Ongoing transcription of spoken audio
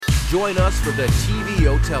Join us for the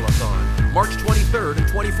TVO Telethon, March 23rd and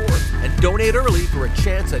 24th, and donate early for a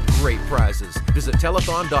chance at great prizes. Visit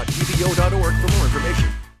telethon.tvo.org for more information.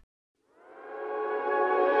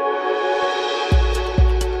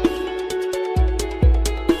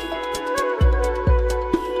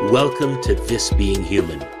 Welcome to This Being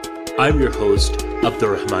Human. I'm your host,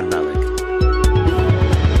 Abdurrahman Malik.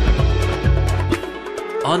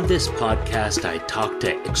 On this podcast, I talk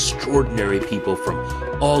to extraordinary people from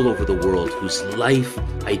all over the world whose life,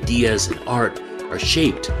 ideas, and art are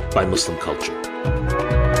shaped by Muslim culture.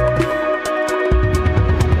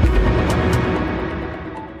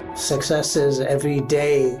 Success is every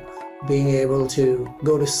day being able to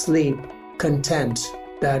go to sleep content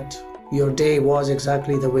that your day was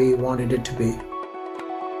exactly the way you wanted it to be.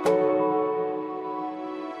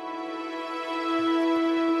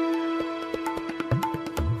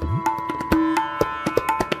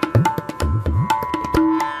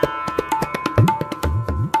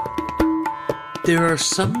 There are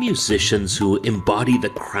some musicians who embody the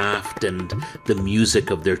craft and the music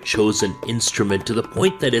of their chosen instrument to the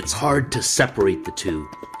point that it's hard to separate the two,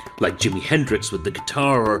 like Jimi Hendrix with the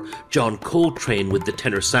guitar or John Coltrane with the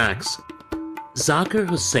tenor sax. Zakir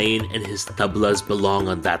Hussain and his tablas belong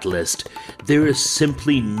on that list. There is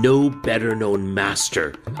simply no better known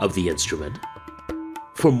master of the instrument.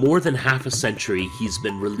 For more than half a century, he's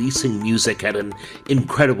been releasing music at an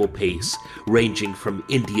incredible pace, ranging from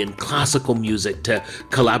Indian classical music to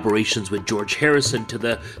collaborations with George Harrison to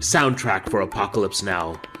the soundtrack for Apocalypse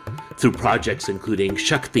Now. Through projects including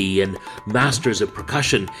Shakti and Masters of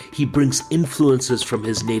Percussion, he brings influences from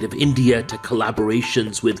his native India to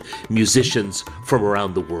collaborations with musicians from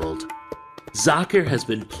around the world. Zakir has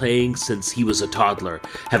been playing since he was a toddler,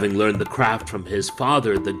 having learned the craft from his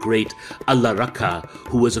father, the great Allah Rakha,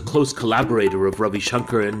 who was a close collaborator of Ravi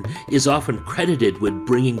Shankar and is often credited with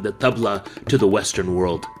bringing the tabla to the Western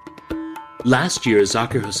world. Last year,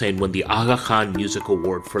 Zakir Hussain won the Aga Khan Music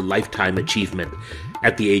Award for Lifetime Achievement.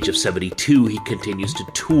 At the age of 72, he continues to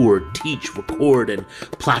tour, teach, record, and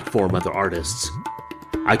platform other artists.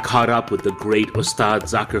 I caught up with the great Ustad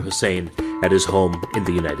Zakir Hussain at his home in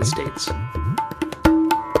the United States.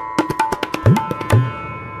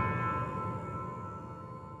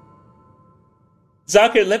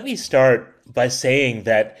 Zakir, let me start by saying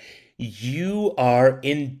that you are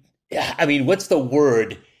what's the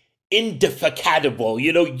word? Indefatigable.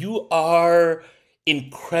 You are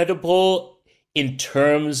incredible in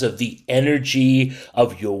terms of the energy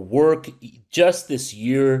of your work. Just this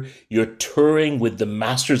year, you're touring with the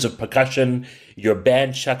Masters of Percussion, your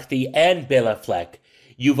band Shakti, and Bela Fleck.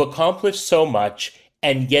 You've accomplished so much,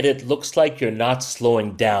 and yet it looks like you're not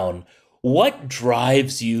slowing down. What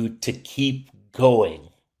drives you to keep going?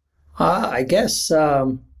 I guess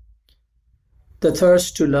the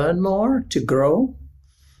thirst to learn more, to grow,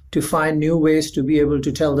 to find new ways to be able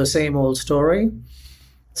to tell the same old story.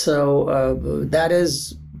 So that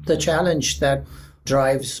is the challenge that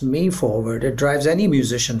drives me forward. It drives any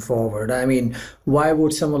musician forward. I mean, why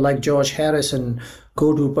would someone like George Harrison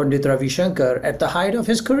go to Pandit Ravi Shankar at the height of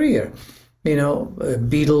his career?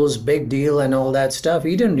 Beatles, big deal and all that stuff.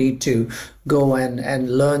 He didn't need to go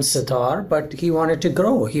and learn sitar, but he wanted to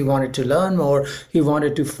grow. He wanted to learn more. He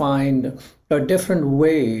wanted to find a different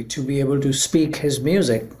way to be able to speak his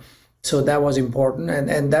music. So that was important,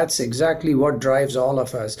 and that's exactly what drives all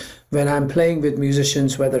of us. When I'm playing with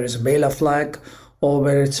musicians, whether it's Bela Fleck, or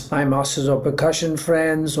whether it's my Masters of Percussion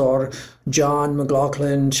friends, or John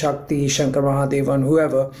McLaughlin, Shakti, Shankar Mahadevan,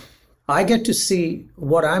 whoever, I get to see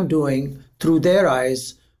what I'm doing through their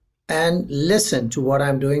eyes and listen to what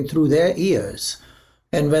I'm doing through their ears.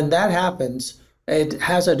 And when that happens, it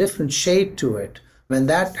has a different shade to it. When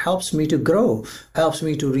that helps me to grow, helps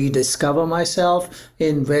me to rediscover myself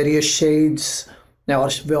in various shades or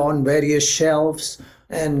on various shelves.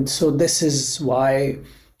 And so this is why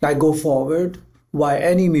I go forward, why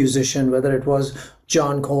any musician, whether it was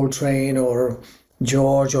John Coltrane or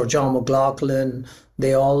George or John McLaughlin,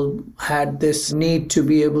 they all had this need to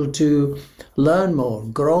be able to learn more,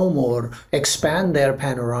 grow more, expand their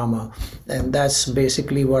panorama. And that's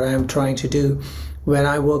basically what I'm trying to do when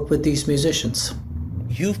I work with these musicians.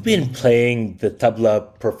 You've been playing the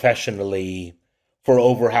tabla professionally for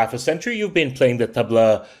over half a century. You've been playing the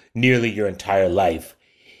tabla nearly your entire life.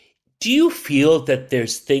 Do you feel that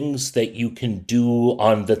there's things that you can do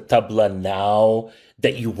on the tabla now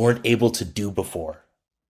that you weren't able to do before?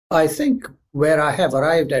 I think where I have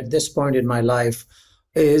arrived at this point in my life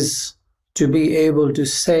is to be able to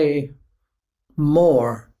say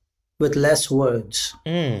more with less words.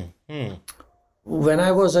 When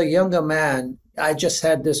I was a younger man, I just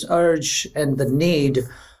had this urge and the need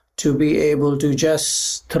to be able to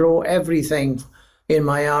just throw everything in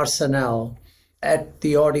my arsenal at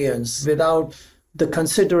the audience without the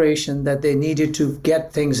consideration that they needed to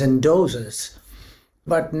get things in doses.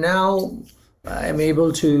 But now I'm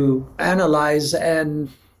able to analyze and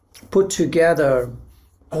put together,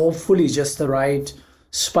 hopefully, just the right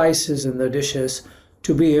spices in the dishes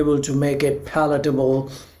to be able to make it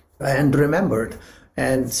palatable and remembered.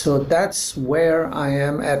 And so that's where I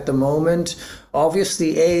am at the moment.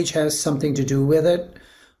 Obviously, age has something to do with it.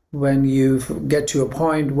 When you get to a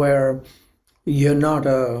point where you're not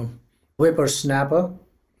a whippersnapper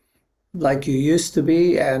like you used to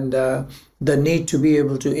be, and the need to be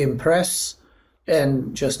able to impress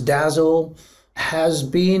and just dazzle has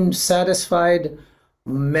been satisfied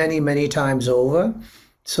many, many times over.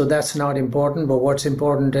 So that's not important, but what's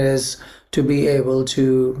important is to be able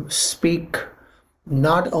to speak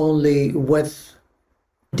not only with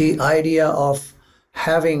the idea of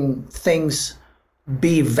having things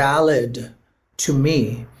be valid to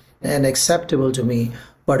me and acceptable to me,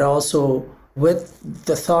 but also with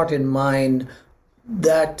the thought in mind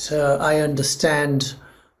that I understand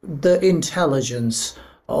the intelligence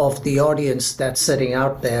of the audience that's sitting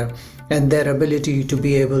out there, and their ability to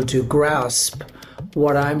be able to grasp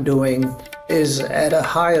what I'm doing is at a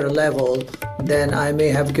higher level than I may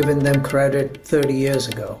have given them credit 30 years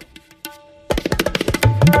ago.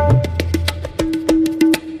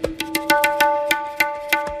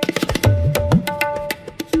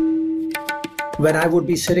 When I would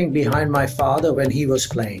be sitting behind my father when he was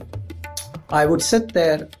playing, I would sit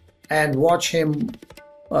there and watch him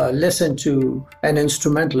listen to an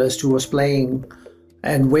instrumentalist who was playing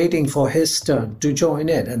and waiting for his turn to join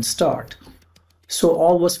in and start. So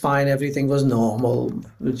all was fine, everything was normal,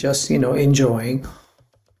 just, enjoying.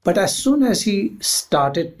 But as soon as he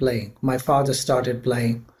started playing, my father started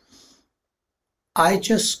playing, I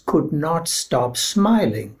just could not stop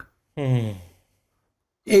smiling.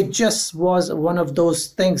 It just was one of those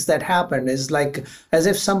things that happened. It's like as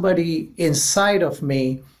if somebody inside of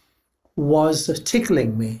me was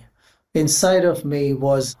tickling me, inside of me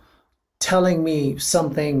was telling me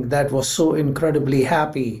something that was so incredibly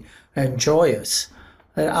happy and joyous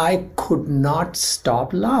that I could not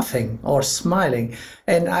stop laughing or smiling.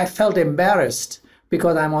 And I felt embarrassed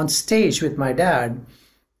because I'm on stage with my dad,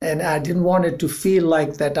 and I didn't want it to feel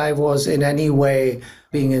like that I was in any way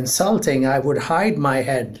being insulting. I would hide my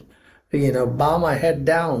head, bow my head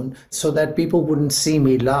down so that people wouldn't see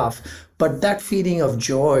me laugh. But that feeling of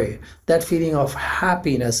joy, that feeling of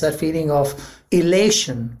happiness, that feeling of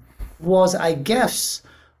elation was, I guess,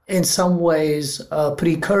 in some ways a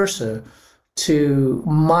precursor to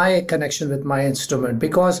my connection with my instrument.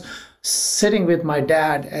 Because sitting with my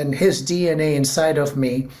dad and his DNA inside of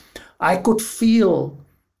me, I could feel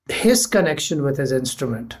his connection with his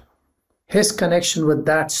instrument, his connection with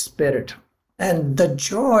that spirit, and the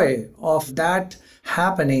joy of that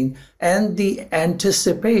happening, and the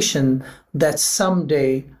anticipation that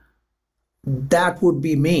someday that would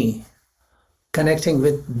be me connecting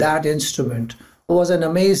with that instrument was an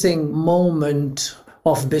amazing moment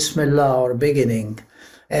of Bismillah, or beginning.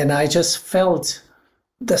 And I just felt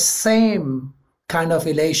the same kind of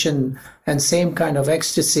elation and same kind of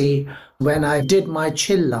ecstasy when I did my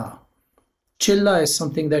chilla. Chilla is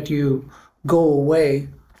something that you go away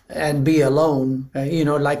and be alone,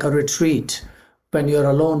 like a retreat, when you're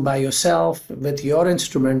alone by yourself with your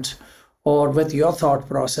instrument or with your thought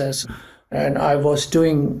process. And I was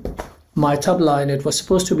doing my tabla, and it was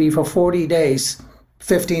supposed to be for 40 days,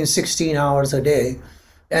 15, 16 hours a day,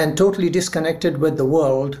 and totally disconnected with the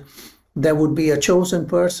world. There would be a chosen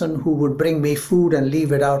person who would bring me food and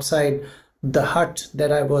leave it outside the hut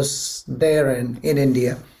that I was there in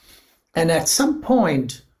India. And at some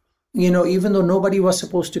point, even though nobody was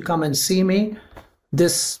supposed to come and see me,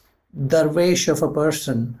 this darwish of a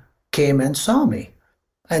person came and saw me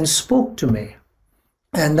and spoke to me.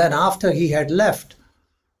 And then after he had left,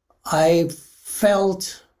 I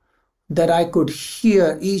felt that I could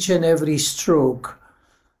hear each and every stroke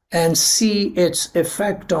and see its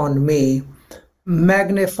effect on me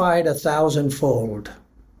magnified 1,000-fold.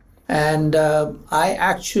 And I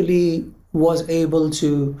actually was able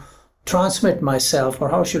to transmit myself, or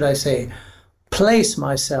how should I say, place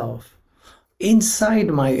myself inside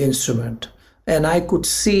my instrument. And I could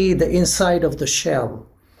see the inside of the shell.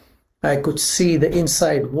 I could see the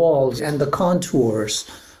inside walls and the contours.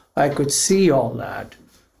 I could see all that.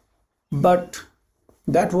 But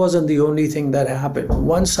that wasn't the only thing that happened.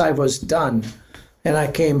 Once I was done and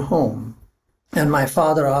I came home, and my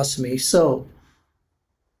father asked me, "So,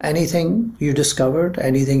 anything you discovered,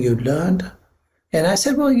 anything you learned?" And I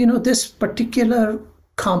said, "Well, this particular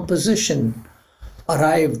composition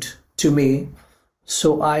arrived to me,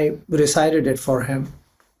 so I recited it for him.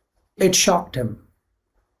 It shocked him.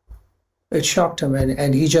 It shocked him,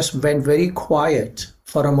 and he just went very quiet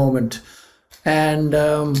for a moment. And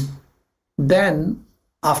then,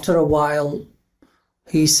 after a while,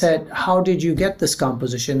 he said, "How did you get this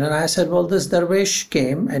composition?" And I said, "Well, this Darwish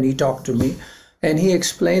came and he talked to me and he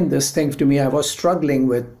explained this thing to me. I was struggling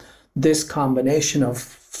with this combination of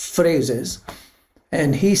phrases.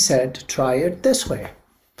 And he said, try it this way."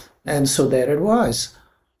 And so there it was.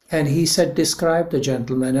 And he said, "Describe the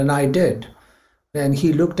gentleman." And I did. And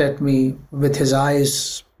he looked at me with his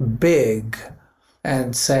eyes big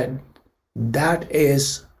and said, "That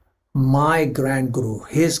is my grand guru,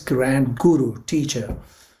 his grand guru, teacher."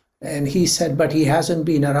 And he said, "But he hasn't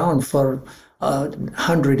been around for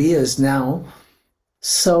 100 years now."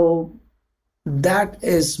 So that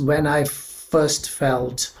is when I first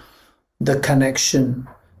felt the connection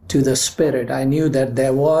to the spirit. I knew that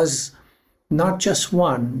there was not just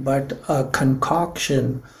one, but a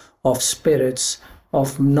concoction of spirits,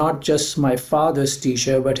 of not just my father's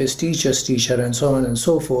teacher, but his teacher's teacher, and so on and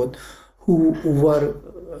so forth, who were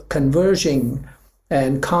converging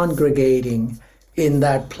and congregating in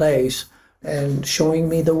that place and showing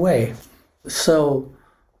me the way. So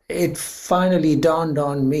it finally dawned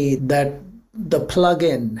on me that the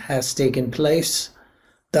plug-in has taken place,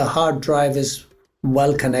 the hard drive is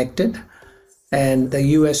well connected, and the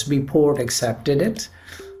USB port accepted it,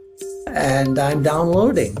 and I'm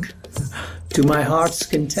downloading to my heart's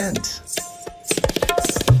content.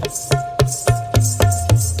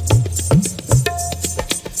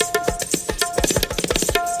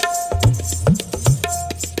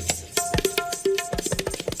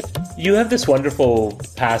 You have this wonderful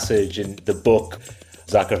passage in the book,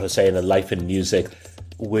 Zakir Hussain, A Life in Music,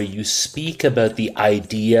 where you speak about the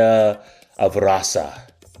idea of rasa.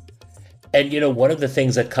 And, one of the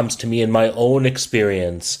things that comes to me in my own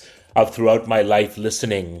experience of throughout my life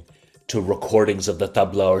listening to recordings of the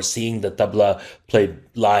tabla or seeing the tabla played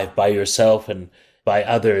live by yourself and by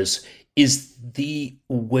others is the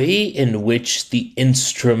way in which the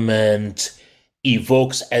instrument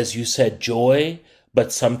evokes, as you said, joy,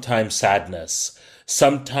 but sometimes sadness,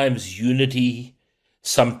 sometimes unity,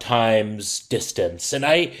 sometimes distance. And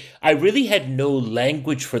I really had no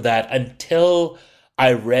language for that until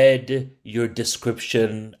I read your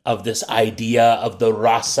description of this idea of the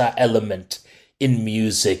rasa element in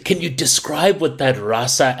music. Can you describe what that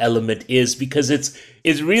rasa element is? Because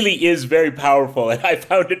it really is very powerful, and I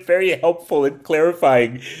found it very helpful and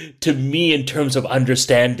clarifying to me in terms of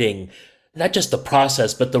understanding not just the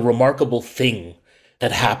process, but the remarkable thing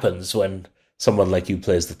that happens when someone like you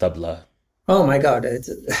plays the tabla. Oh my God.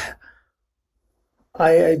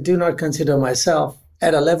 I do not consider myself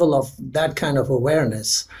at a level of that kind of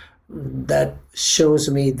awareness that shows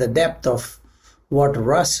me the depth of what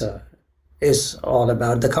rasa is all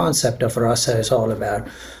about, the concept of rasa is all about.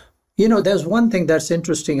 There's one thing that's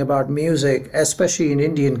interesting about music, especially in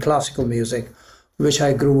Indian classical music, which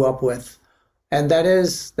I grew up with, and that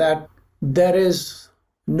is that there is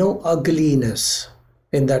no ugliness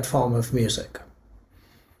in that form of music.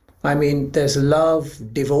 I mean, there's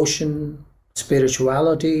love, devotion,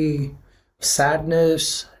 spirituality,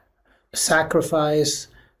 sadness, sacrifice,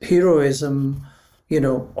 heroism,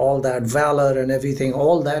 all that valor and everything,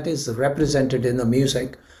 all that is represented in the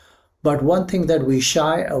music. But one thing that we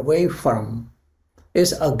shy away from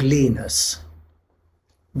is ugliness.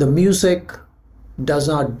 The music does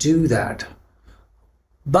not do that.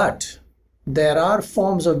 But there are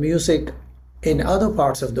forms of music in other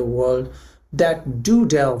parts of the world that do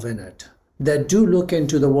delve in it, that do look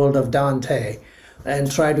into the world of Dante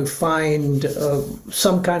and try to find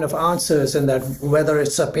some kind of answers in that, whether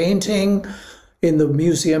it's a painting in the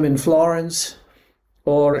museum in Florence,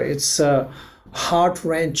 or it's a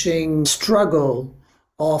heart-wrenching struggle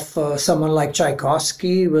of someone like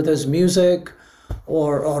Tchaikovsky with his music,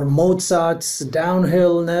 or Mozart's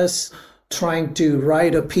downhillness, trying to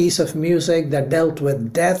write a piece of music that dealt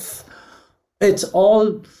with death. It's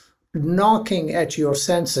all knocking at your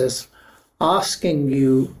senses, asking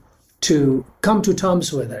you to come to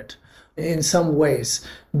terms with it in some ways.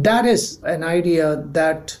 That is an idea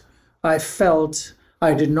that I felt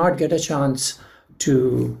I did not get a chance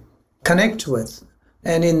to connect with.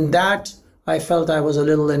 And in that, I felt I was a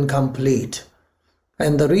little incomplete.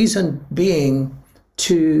 And the reason being,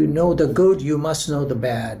 to know the good, you must know the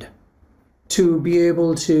bad. To be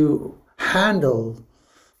able to handle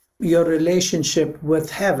your relationship with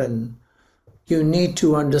heaven, you need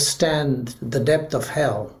to understand the depth of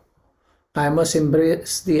hell. I must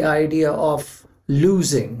embrace the idea of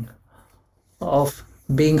losing, of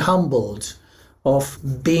being humbled, of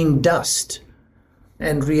being dust,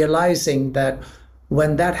 and realizing that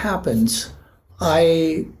when that happens,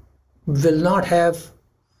 I will not have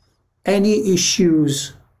any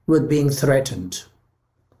issues with being threatened.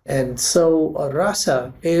 And so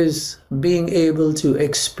rasa is being able to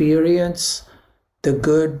experience the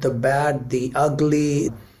good, the bad, the ugly,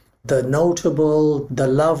 the notable, the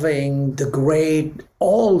loving, the great,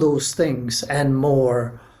 all those things and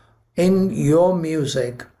more in your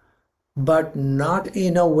music, but not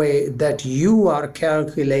in a way that you are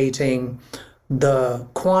calculating the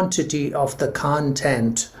quantity of the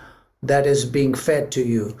content that is being fed to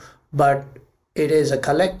you. But it is a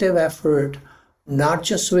collective effort, not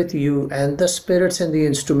just with you and the spirits in the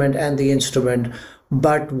instrument,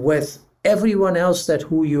 but with everyone else that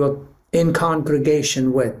who you are in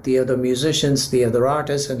congregation with, the other musicians, the other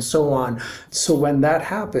artists, and so on. So when that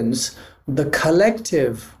happens, the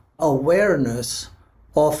collective awareness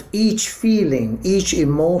of each feeling, each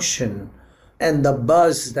emotion, and the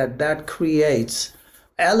buzz that that creates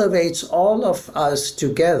elevates all of us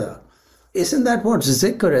together. Isn't that what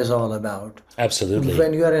Zikr is all about? Absolutely.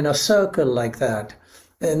 When you are in a circle like that,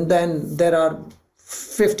 and then there are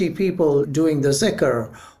 50 people doing the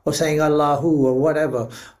Zikr or saying Allahu or whatever,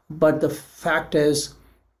 but the fact is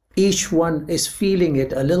each one is feeling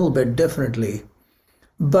it a little bit differently.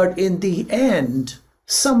 But in the end,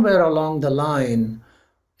 somewhere along the line,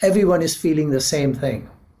 everyone is feeling the same thing.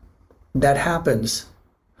 That happens.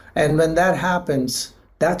 And when that happens,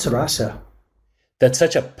 that's rasa. That's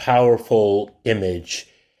such a powerful image.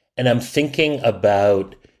 And I'm thinking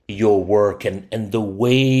about your work and the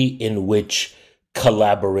way in which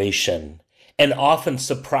collaboration, and often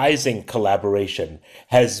surprising collaboration,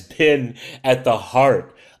 has been at the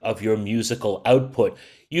heart of your musical output.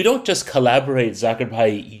 You don't just collaborate, Zakir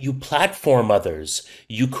Bhai, you platform others.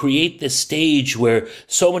 You create this stage where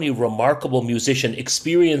so many remarkable musicians,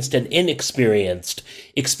 experienced and inexperienced,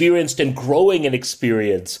 experienced and growing in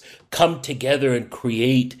experience, come together and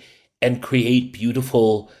create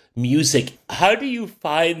beautiful music. How do you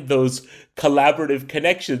find those collaborative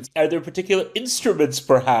connections? Are there particular instruments,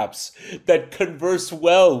 perhaps, that converse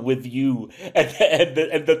well with you and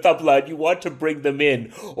the tabla, and you want to bring them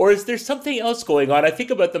in? Or is there something else going on? I think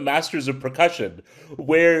about the masters of percussion,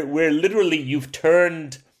 where literally you've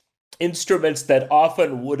turned instruments that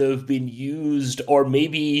often would have been used or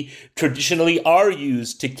maybe traditionally are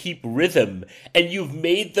used to keep rhythm, and you've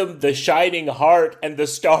made them the shining heart and the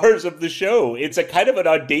stars of the show. It's a kind of an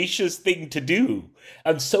audacious thing to do.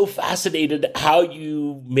 I'm so fascinated how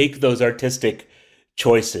you make those artistic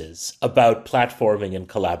choices about platforming and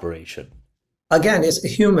collaboration. Again, it's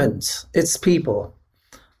humans, it's people.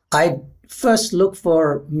 I first look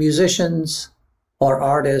for musicians or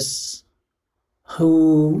artists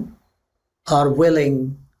who are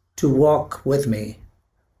willing to walk with me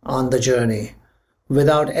on the journey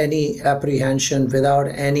without any apprehension, without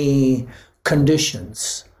any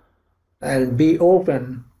conditions, and be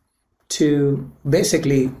open to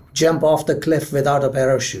basically jump off the cliff without a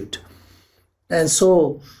parachute. And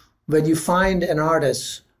so when you find an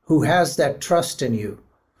artist who has that trust in you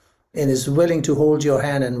and is willing to hold your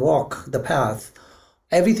hand and walk the path,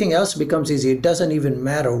 everything else becomes easy. It doesn't even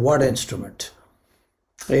matter what instrument.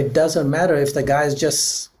 It doesn't matter if the guy's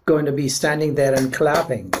just going to be standing there and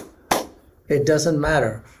clapping. It doesn't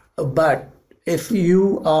matter. But if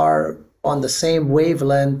you are on the same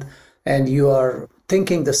wavelength and you are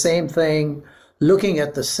thinking the same thing, looking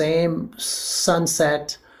at the same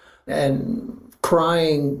sunset and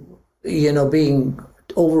crying, being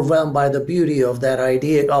overwhelmed by the beauty of that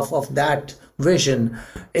idea, of that vision,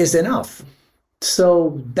 is enough.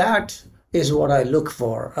 So that is what I look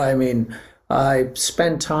for. I mean, I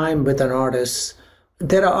spend time with an artist.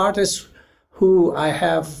 There are artists who I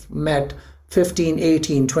have met 15,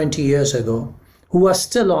 18, 20 years ago who are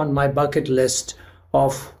still on my bucket list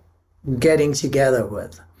of getting together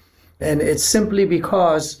with. And it's simply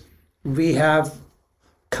because we have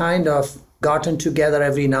kind of gotten together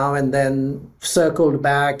every now and then, circled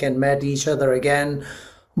back and met each other again,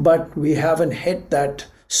 but we haven't hit that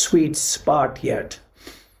sweet spot yet.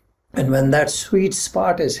 And when that sweet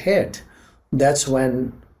spot is hit, that's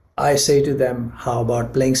when I say to them, how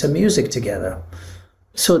about playing some music together?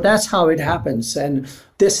 So that's how it happens. And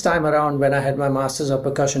this time around, when I had my Masters of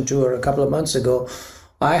Percussion tour a couple of months ago,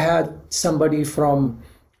 I had somebody from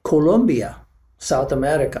Colombia, South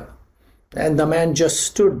America, and the man just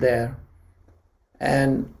stood there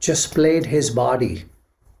and just played his body.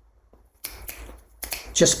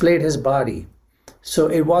 Just played his body. So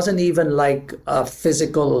it wasn't even like a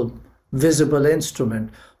physical, visible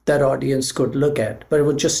instrument that audience could look at, but it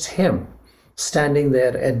was just him. standing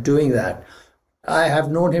there and doing that. I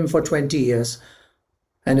have known him for 20 years,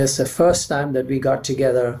 and it's the first time that we got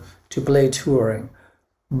together to play touring.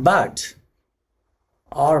 But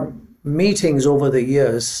our meetings over the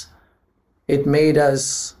years, it made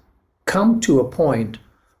us come to a point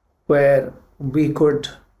where we could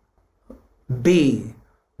be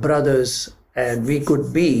brothers and we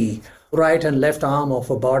could be right and left arm of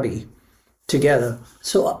a body together.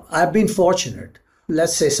 So I've been fortunate.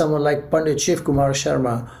 Let's say someone like Pandit Shiv Kumar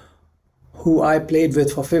Sharma, who I played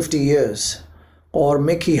with for 50 years, or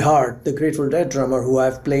Mickey Hart, the Grateful Dead drummer, who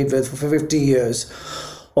I've played with for 50 years,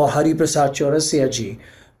 or Hari Prasad Chaurasia ji,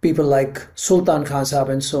 people like Sultan Khan Sahab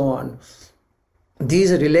and so on.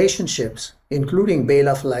 These relationships, including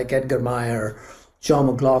bailiff like Edgar Meyer, John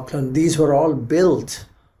McLaughlin, these were all built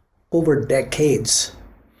over decades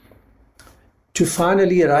to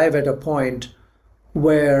finally arrive at a point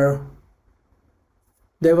where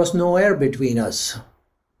there was no air between us.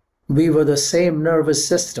 We were the same nervous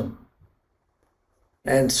system.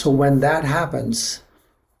 And so when that happens,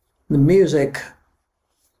 the music,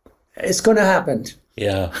 it's going to happen.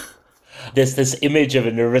 Yeah. This image of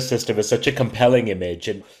a nervous system is such a compelling image.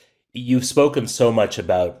 And you've spoken so much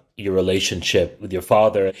about your relationship with your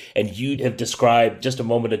father, and you have described just a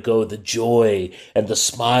moment ago the joy and the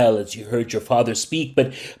smile as you heard your father speak.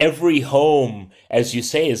 But every home, as you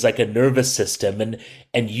say, is like a nervous system,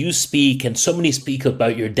 and you speak, and so many speak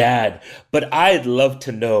about your dad. But I'd love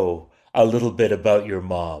to know a little bit about your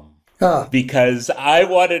mom, because I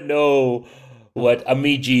want to know what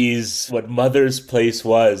what mother's place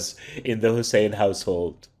was in the Hussain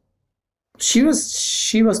household. She was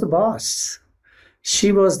the boss.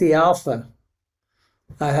 She was the alpha,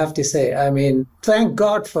 I have to say. I mean, thank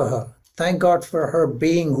God for her. Thank God for her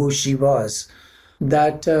being who she was.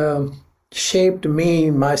 That shaped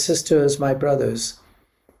me, my sisters, my brothers,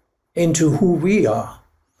 into who we are.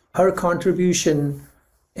 Her contribution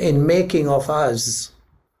in making of us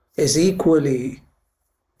is equally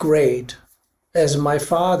great as my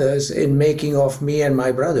father's in making of me and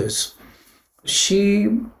my brothers.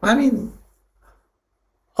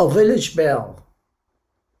 A village belle,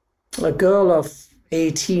 a girl of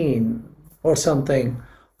 18 or something,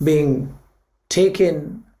 being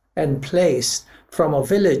taken and placed from a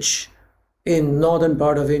village in northern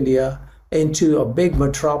part of India into a big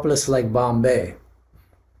metropolis like Bombay.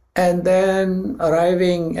 And then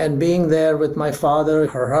arriving and being there with my father,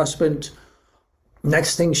 her husband.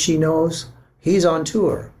 Next thing she knows, he's on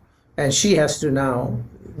tour. And she has to now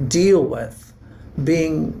deal with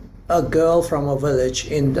being a girl from a village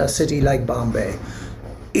in a city like Bombay,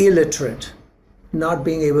 illiterate, not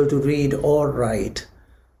being able to read or write.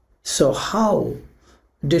 So how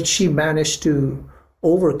did she manage to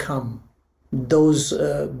overcome those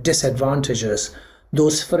disadvantages,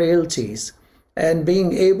 those frailties, and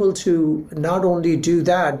being able to not only do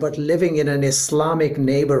that, but living in an Islamic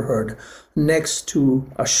neighborhood next to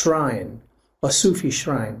a shrine, a Sufi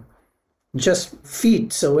shrine, just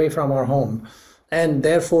feet away from our home, and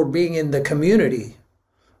therefore being in the community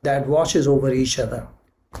that watches over each other.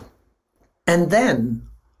 And then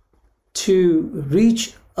to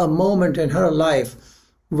reach a moment in her life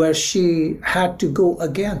where she had to go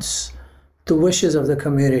against the wishes of the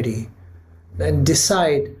community and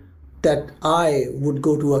decide that I would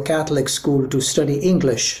go to a Catholic school to study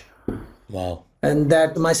English. Wow. And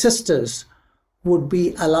that my sisters would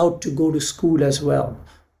be allowed to go to school as well,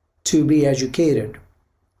 to be educated.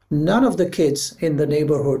 None of the kids in the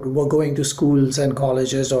neighborhood were going to schools and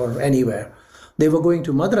colleges or anywhere. They were going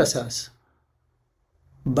to madrasas,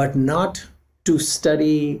 but not to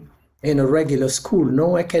study in a regular school,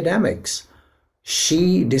 no academics.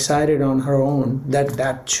 She decided on her own that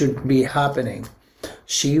that should be happening.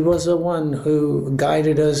 She was the one who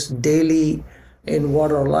guided us daily in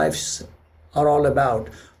what our lives are all about,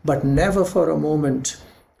 but never for a moment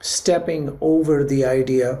stepping over the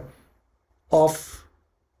idea of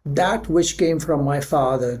that which came from my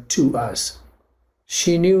father to us.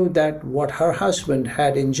 She knew that what her husband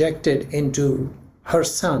had injected into her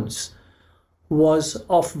sons was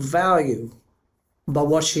of value, but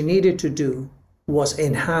what she needed to do was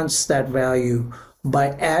enhance that value by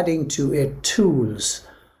adding to it tools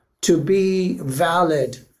to be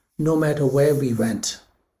valid no matter where we went,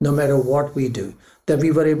 no matter what we do, that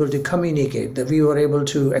we were able to communicate, that we were able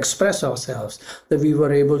to express ourselves, that we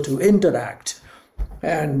were able to interact,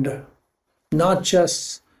 and not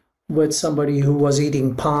just with somebody who was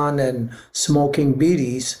eating pan and smoking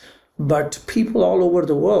bidis, but people all over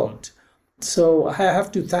the world. So I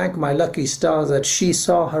have to thank my lucky stars that she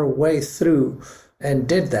saw her way through and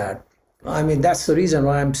did that. I mean, that's the reason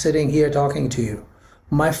why I'm sitting here talking to you.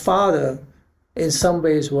 My father in some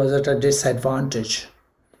ways was at a disadvantage.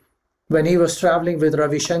 When he was traveling with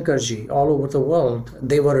Ravi Shankarji all over the world,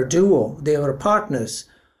 they were a duo, they were partners.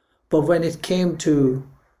 But when it came to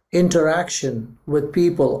interaction with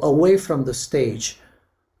people away from the stage,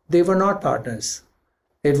 they were not partners.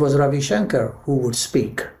 It was Ravi Shankar who would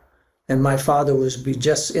speak. And my father would be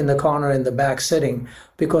just in the corner in the back sitting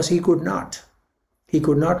because he could not. He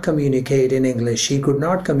could not communicate in English. He could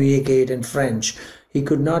not communicate in French. He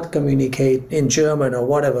could not communicate in German or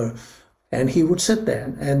whatever. And he would sit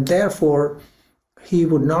there. And therefore, he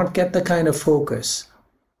would not get the kind of focus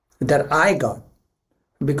that I got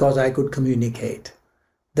because I could communicate,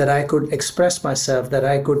 that I could express myself, that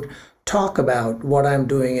I could talk about what I'm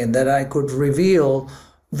doing and that I could reveal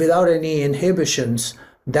without any inhibitions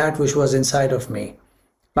that which was inside of me.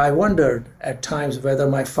 I wondered at times whether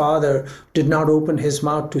my father did not open his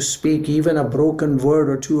mouth to speak even a broken word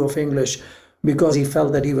or two of English because he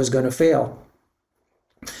felt that he was going to fail.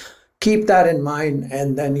 Keep that in mind,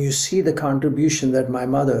 and then you see the contribution that my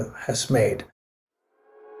mother has made.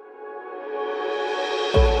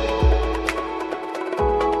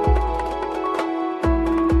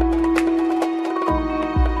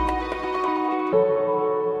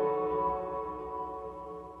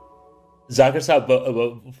 Zakir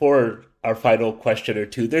Saab, before our final question or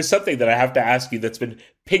two, there's something that I have to ask you that's been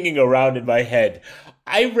pinging around in my head.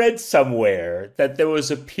 I read somewhere that there was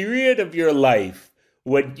a period of your life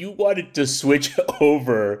when you wanted to switch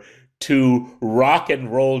over to rock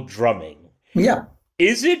and roll drumming. Yeah.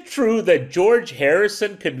 Is it true that George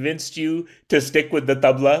Harrison convinced you to stick with the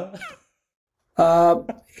tabla?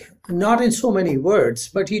 Not in so many words,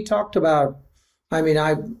 but he talked about, I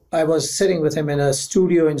was sitting with him in a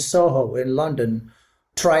studio in Soho in London,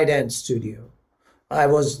 Trident Studio. I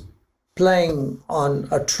was playing on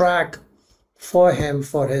a track for him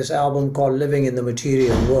for his album called Living in the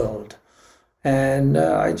Material World. And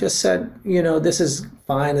I just said, this is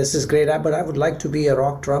fine, this is great, but I would like to be a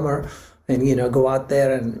rock drummer and, go out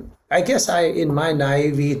there. And I guess in my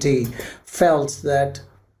naivety, felt that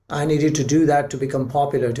I needed to do that to become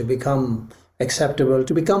popular, to become acceptable,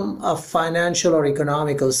 to become a financial or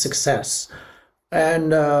economical success.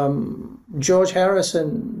 And George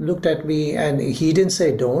Harrison looked at me and he didn't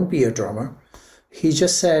say, don't be a drummer. He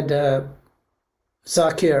just said,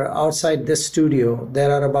 Zakir, outside this studio,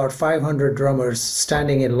 there are about 500 drummers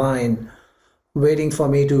standing in line waiting for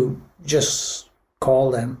me to just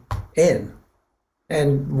call them in.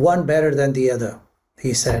 And one better than the other,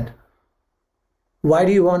 he said. Why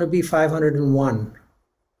do you want to be 501?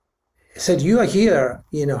 He said, you are here,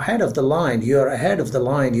 head of the line. You are ahead of the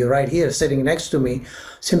line. You're right here sitting next to me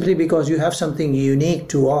simply because you have something unique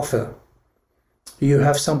to offer. You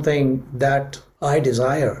have something that I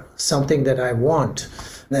desire, something that I want,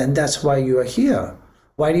 and that's why you are here.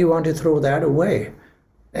 Why do you want to throw that away?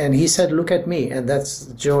 And he said, look at me. And that's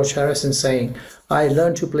George Harrison saying, I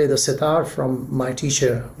learned to play the sitar from my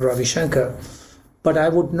teacher, Ravi Shankar, but I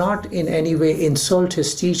would not in any way insult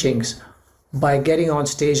his teachings by getting on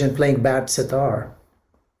stage and playing bad sitar.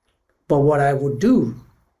 But what I would do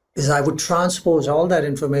is I would transpose all that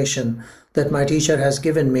information that my teacher has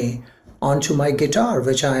given me onto my guitar,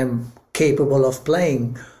 which I am capable of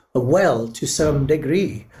playing well to some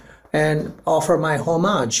degree, and offer my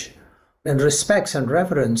homage and respects and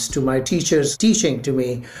reverence to my teacher's teaching to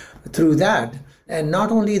me through that. And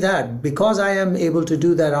not only that, because I am able to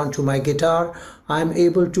do that onto my guitar, I'm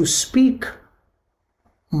able to speak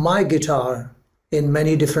my guitar in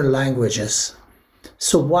many different languages.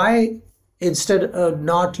 So why instead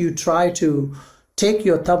not you try to take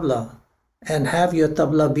your tabla and have your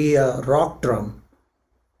tabla be a rock drum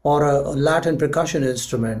or a Latin percussion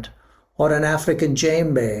instrument or an African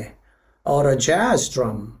djembe or a jazz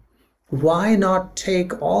drum? Why not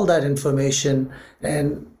take all that information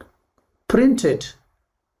and print it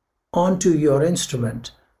onto your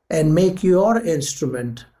instrument and make your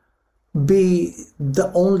instrument be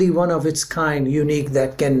the only one of its kind, unique,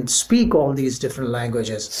 that can speak all these different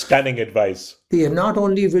languages? Stunning advice. Yeah, not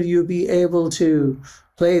only will you be able to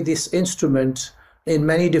play this instrument in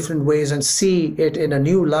many different ways and see it in a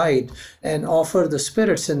new light and offer the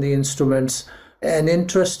spirits in the instruments an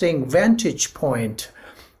interesting vantage point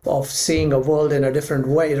of seeing a world in a different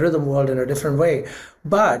way, rhythm world in a different way,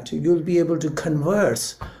 but you'll be able to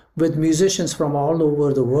converse with musicians from all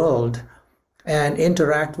over the world and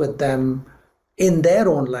interact with them in their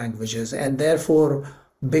own languages and therefore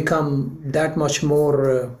become that much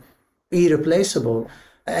more irreplaceable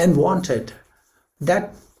and wanted.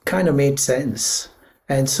 That kind of made sense.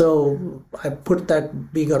 And so I put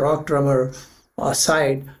that being a rock drummer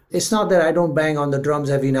aside. It's not that I don't bang on the drums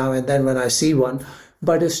every now and then when I see one,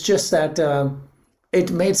 But it's just that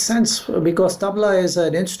it made sense because tabla is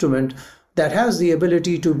an instrument that has the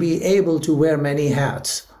ability to be able to wear many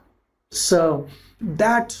hats. So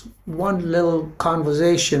that one little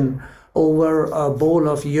conversation over a bowl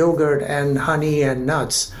of yogurt and honey and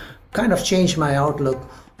nuts kind of changed my outlook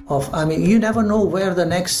of, I mean, you never know where the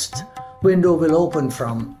next window will open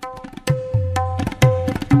from.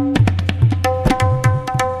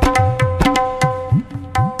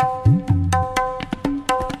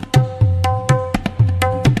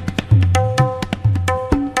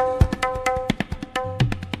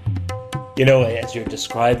 You know, as you're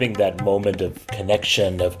describing that moment of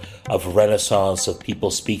connection, of renaissance, of people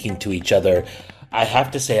speaking to each other, I have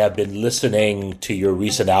to say I've been listening to your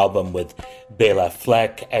recent album with Bela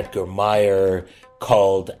Fleck, Edgar Meyer,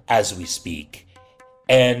 called As We Speak.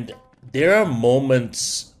 And there are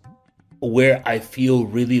moments where I feel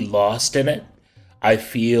really lost in it. I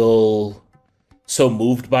feel so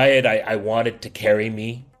moved by it. I want it to carry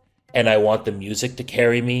me, and I want the music to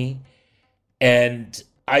carry me. And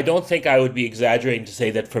I don't think I would be exaggerating to say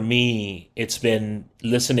that for me, it's been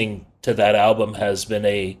listening to that album has been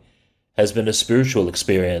a spiritual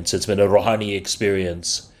experience. It's been a Rohani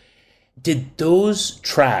experience. Did those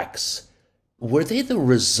tracks, were they the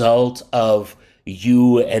result of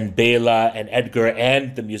you and Bela and Edgar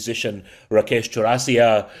and the musician Rakesh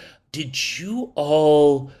Chaurasia? Did you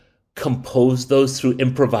all compose those through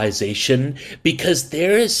improvisation? Because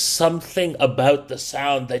there is something about the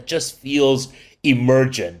sound that just feels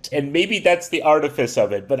emergent. And maybe that's the artifice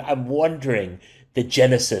of it, but I'm wondering the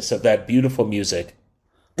genesis of that beautiful music.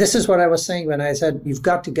 This is what I was saying when I said you've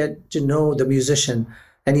got to get to know the musician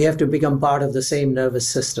and you have to become part of the same nervous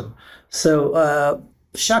system. So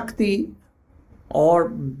Shakti or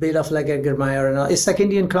Bela Fleck, Edgar Meyer, it's like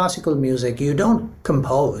Indian classical music. You don't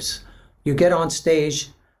compose. You get on stage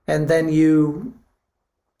and then you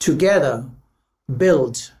together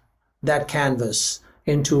build that canvas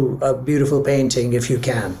into a beautiful painting if you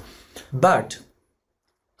can. But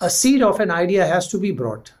a seed of an idea has to be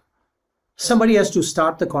brought. Somebody has to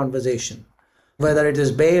start the conversation, whether it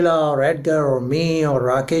is Bela or Edgar or me or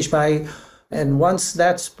Rakesh Bhai. And once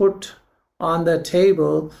that's put on the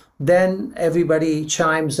table, then everybody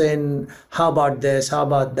chimes in, how about this, how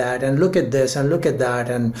about that, and look at this and look at that,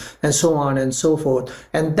 and so on and so forth.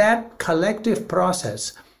 And that collective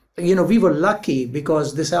process, we were lucky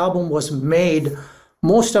because this album was made,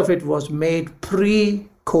 most of it was made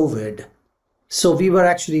pre-COVID. So we were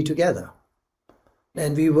actually together.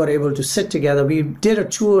 And we were able to sit together. We did a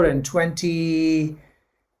tour in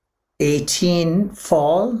 2018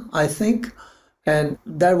 fall, I think. And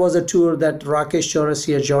that was a tour that Rakesh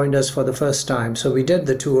Chaurasia joined us for the first time. So we did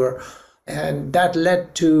the tour. And that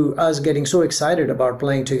led to us getting so excited about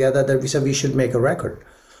playing together that we said we should make a record.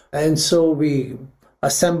 And so we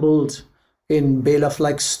assembled in Bela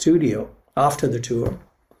Fleck's studio after the tour.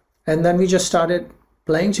 And then we just started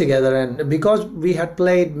playing together. And because we had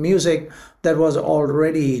played music that was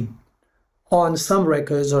already on some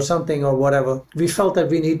records or something or whatever, we felt that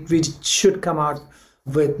we should come out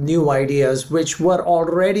with new ideas which were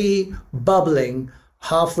already bubbling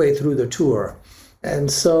halfway through the tour. And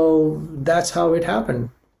so that's how it happened.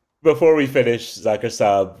 Before we finish, Zakir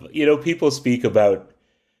Saab, people speak about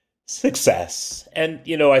success. And,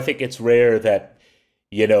 I think it's rare that,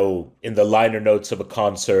 in the liner notes of a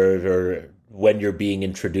concert or when you're being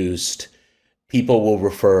introduced, people will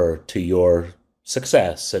refer to your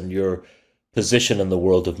success and your position in the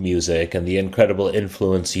world of music and the incredible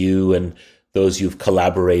influence you and those you've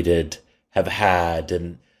collaborated have had.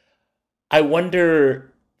 And I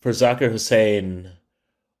wonder, for Zakir Hussain,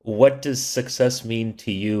 what does success mean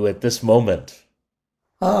to you at this moment?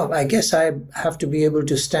 I guess I have to be able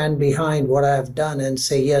to stand behind what I have done and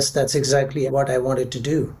say, yes, that's exactly what I wanted to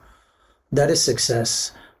do. That is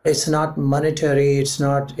success. It's not monetary, it's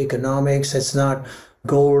not economics, it's not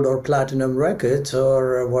gold or platinum records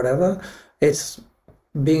or whatever. It's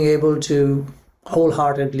being able to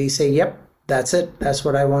wholeheartedly say, yep, that's it, that's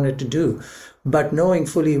what I wanted to do. But knowing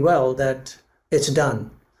fully well that it's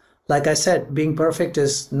done. Like I said, being perfect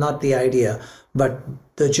is not the idea, but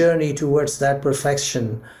the journey towards that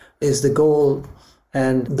perfection is the goal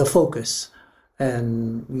and the focus.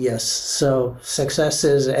 And yes, so success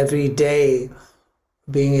is every day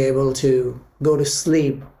being able to go to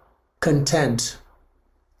sleep content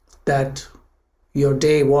that your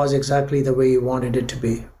day was exactly the way you wanted it to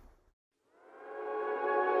be.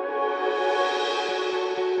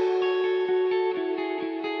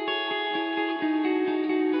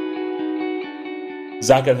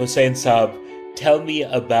 Zakir Hussain Saab, tell me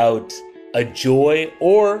about a joy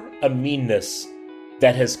or a meanness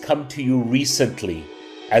that has come to you recently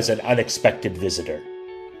as an unexpected visitor?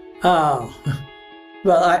 Oh,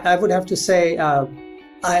 well, I would have to say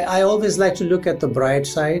I always like to look at the bright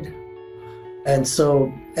side. And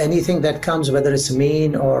so anything that comes, whether it's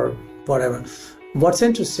mean or whatever. What's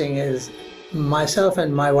interesting is myself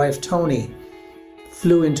and my wife, Tony,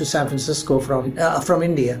 flew into San Francisco from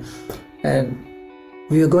India. And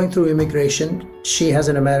we were going through immigration. She has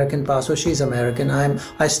an American passport. She's American.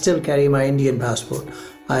 I still carry my Indian passport.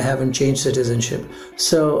 I haven't changed citizenship.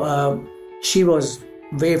 So she was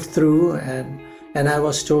waved through, and I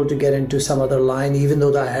was told to get into some other line, even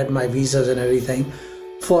though I had my visas and everything,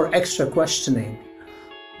 for extra questioning.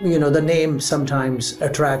 You know, the name sometimes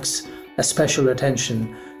attracts a special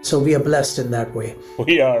attention. So we are blessed in that way.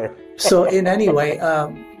 We are. So in any way,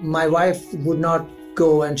 my wife would not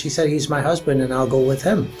go, and she said, he's my husband and I'll go with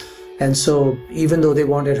him. And so even though they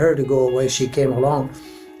wanted her to go away, she came along.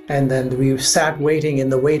 And then we sat waiting in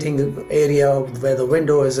the waiting area where the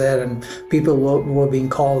window is there, and people were being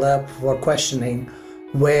called up for questioning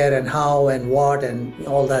where and how and what and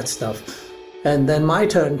all that stuff. And then my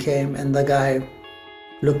turn came, and the guy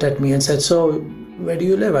looked at me and said, so where do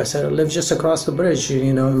you live? I said, I live just across the bridge,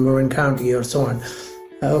 in Marin County or so on.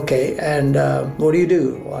 Okay, and what do you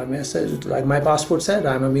do? Well, I said, like my passport said,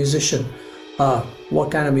 I'm a musician.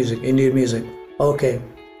 What kind of music? Indian music. Okay.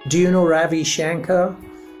 Do you know Ravi Shankar?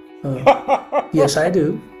 Yes, I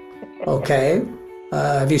do. Okay.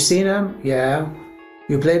 Have you seen him? Yeah.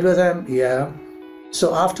 You played with him? Yeah.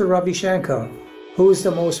 So after Ravi Shankar, who is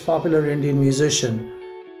the most popular Indian musician?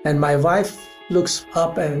 And my wife looks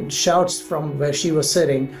up and shouts from where she was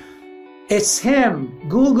sitting, it's him.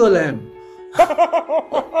 Google him.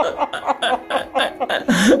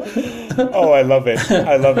 Oh, I love it.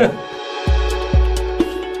 I love it.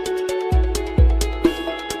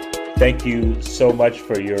 Thank you so much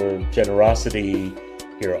for your generosity,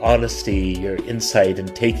 your honesty, your insight in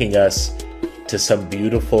taking us to some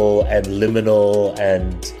beautiful and liminal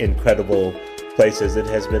and incredible places. It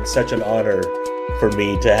has been such an honor for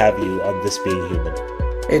me to have you on This Being Human.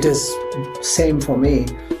 It is same for me.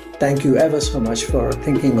 Thank you ever so much for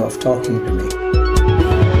thinking of talking to me.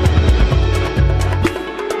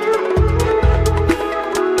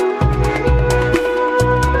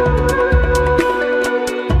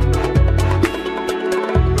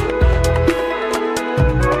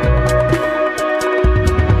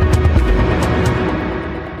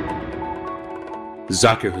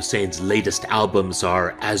 Zakir Hussain's latest albums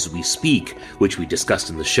are As We Speak, which we discussed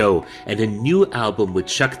in the show, and a new album with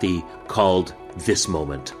Shakti called This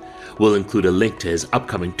Moment. We'll include a link to his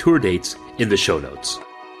upcoming tour dates in the show notes.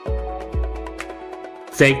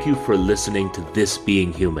 Thank you for listening to This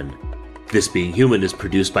Being Human. This Being Human is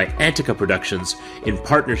produced by Antica Productions in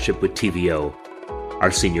partnership with TVO. Our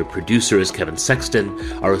senior producer is Kevin Sexton.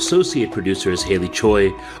 Our associate producer is Haley Choi.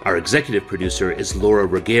 Our executive producer is Laura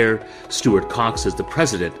Reguer. Stuart Cox is the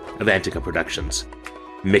president of Antica Productions.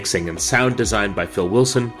 Mixing and sound design by Phil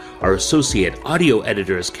Wilson. Our associate audio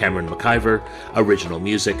editor is Cameron McIver. Original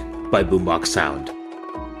music by Boombox Sound.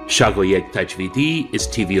 Shagoyek Tajvidi is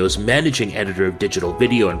TVO's managing editor of digital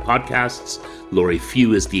video and podcasts. Laurie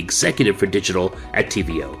Few is the executive for digital at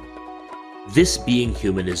TVO. This Being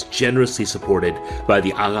Human is generously supported by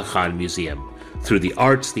the Aga Khan Museum. Through the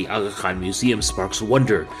arts, the Aga Khan Museum sparks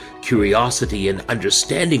wonder, curiosity, and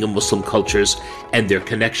understanding of Muslim cultures and their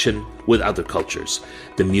connection with other cultures.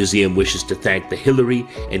 The museum wishes to thank the Hillary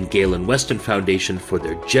and Galen Weston Foundation for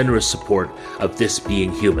their generous support of This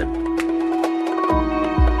Being Human.